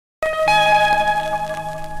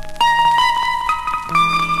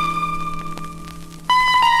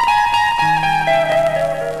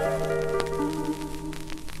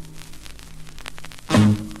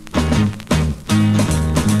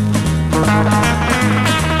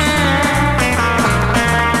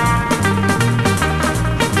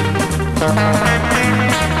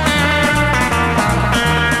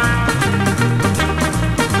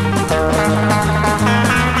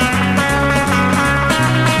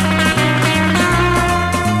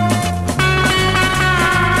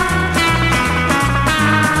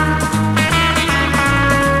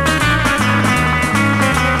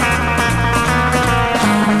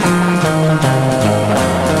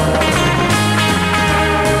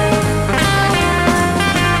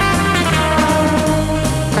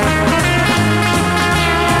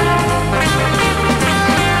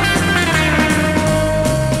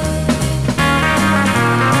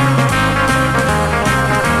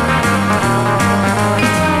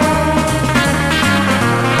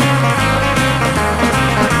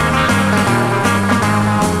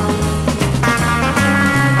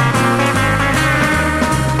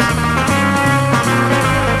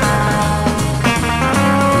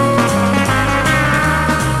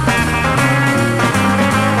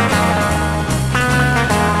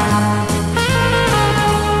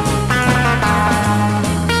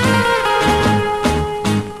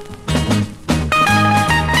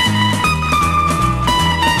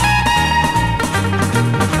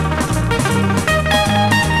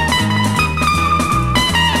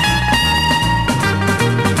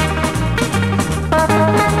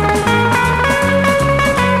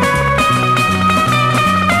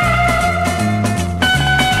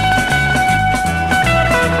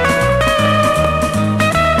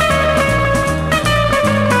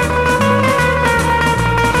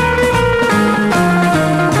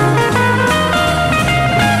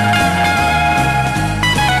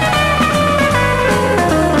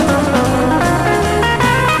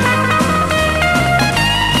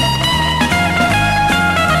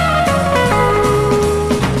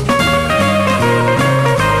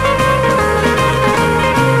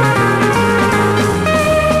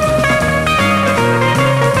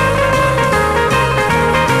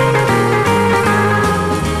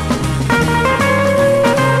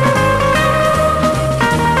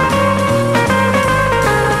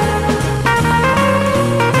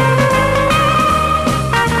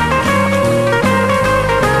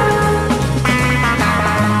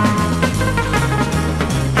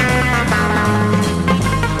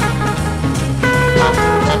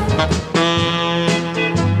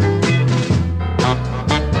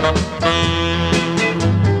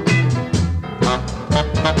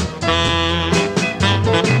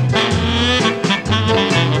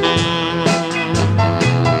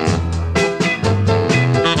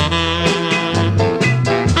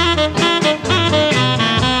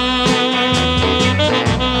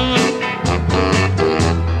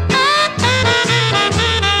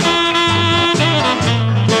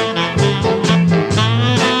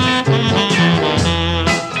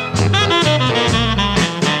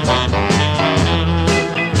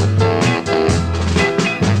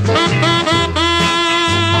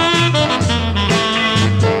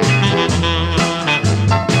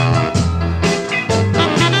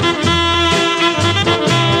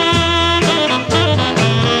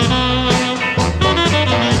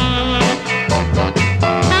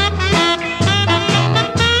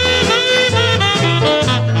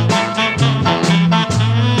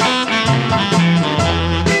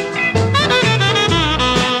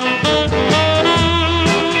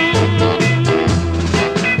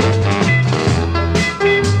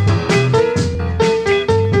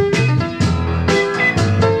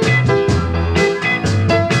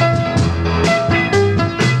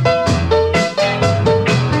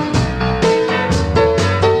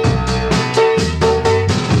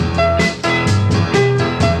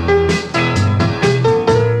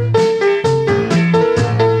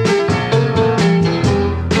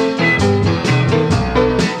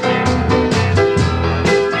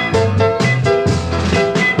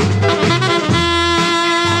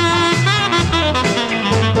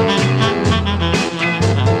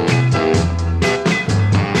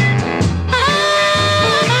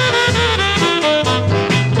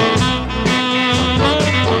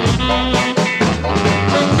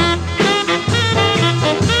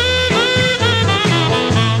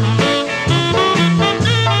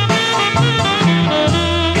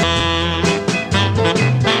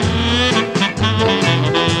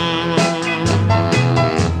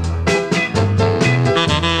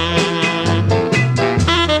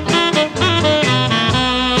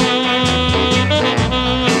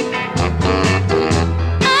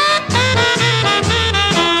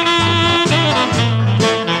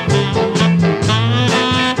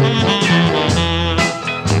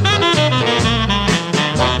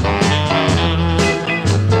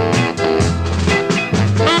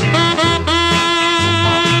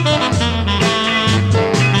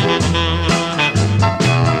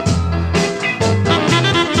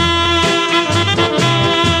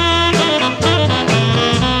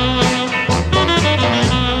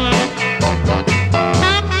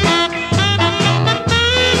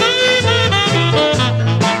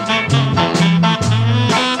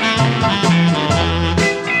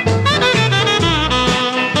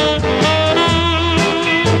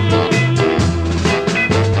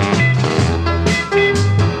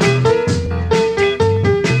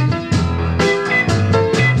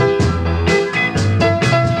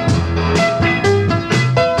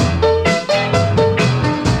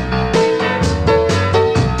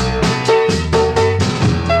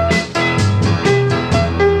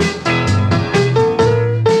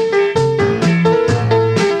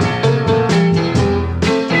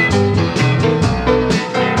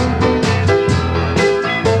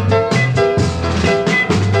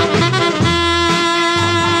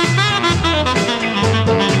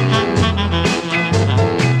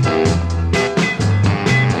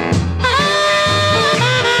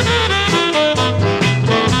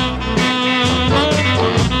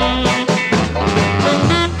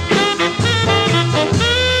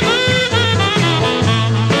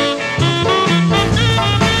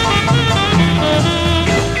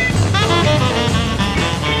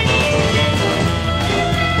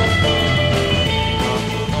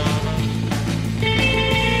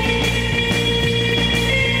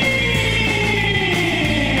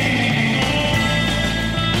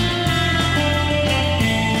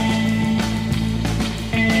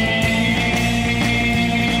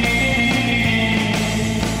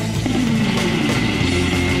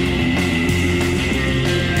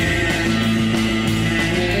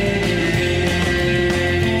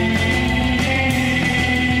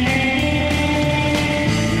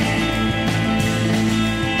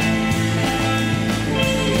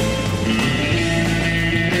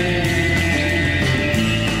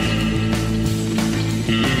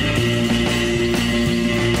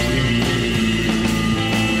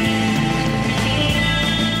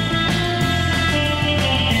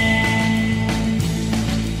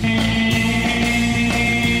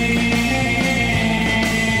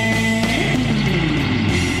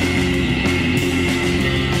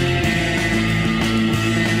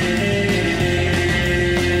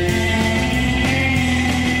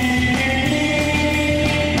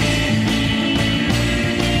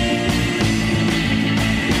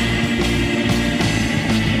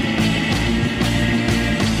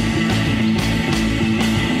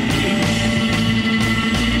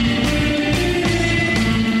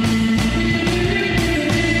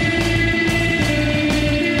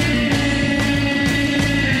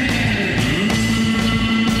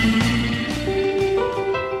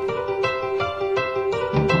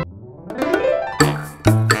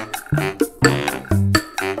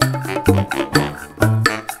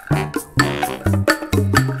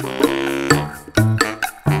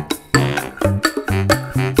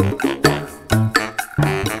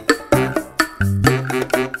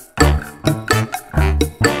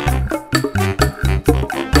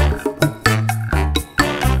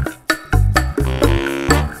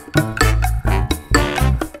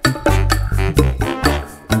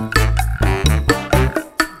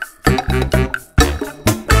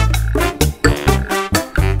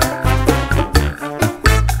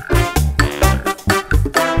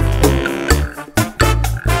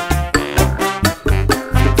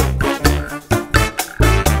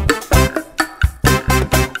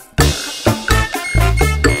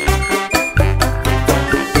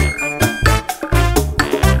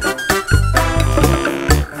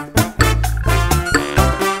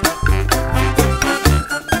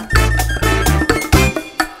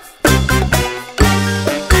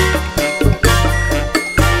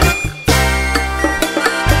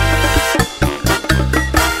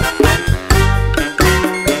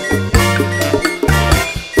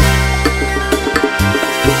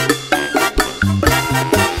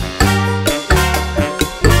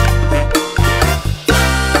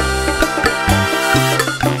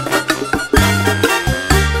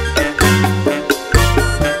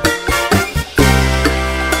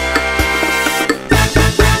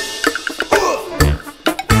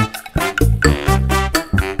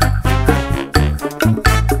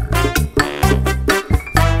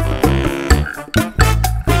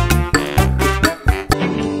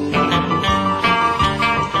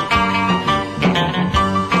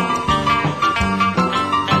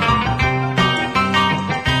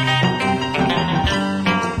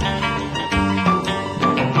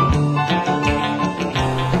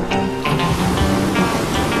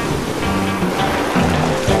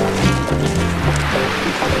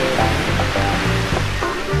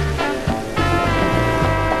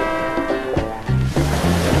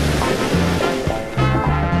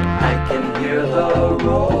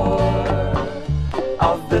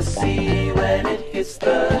of the sea when it hits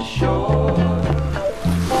the shore.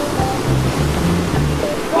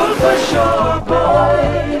 Pull for shore,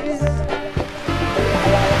 boys.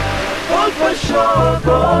 Pull for shore,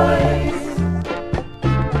 boys.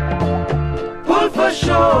 Pull for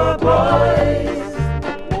shore, boys.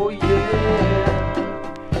 Oh yeah,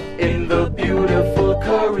 in the beautiful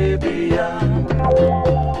Caribbean.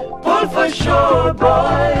 Pull for shore,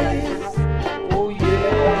 boys. Oh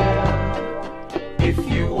yeah, if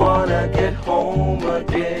you wanna get home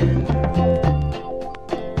again.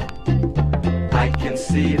 I can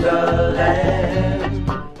see the land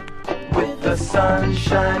with the sun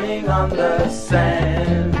shining on the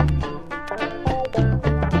sand.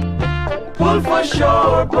 Pull for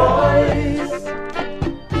shore, boys.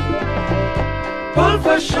 Pull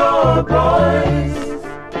for shore, boys.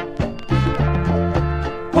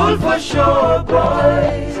 Pull for shore,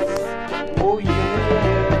 boys. Oh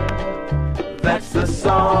yeah, that's the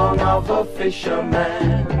song of a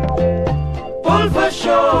fisherman. Pull for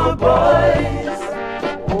shore, boys.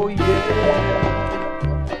 Oh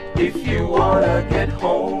yeah, if you wanna get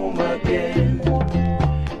home again.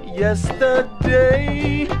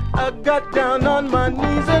 Yesterday I got down on my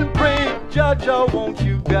knees and prayed, Judge, oh, won't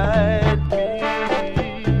you guide me?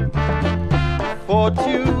 For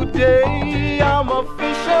today I'm a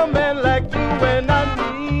fisherman like you, and I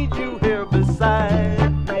need you here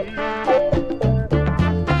beside me.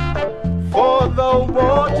 For the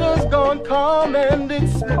water's gone calm and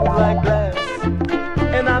it's smooth like glass,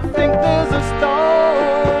 and I think there's a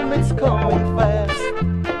storm, it's coming fast,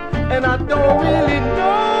 and I don't really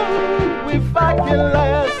know if I can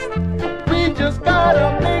last. We just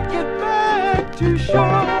gotta make it back to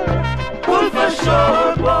shore. Pull for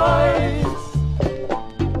shore, boys.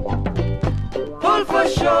 Pull for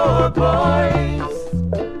shore, boys.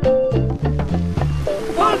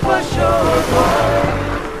 Pull for shore, boys.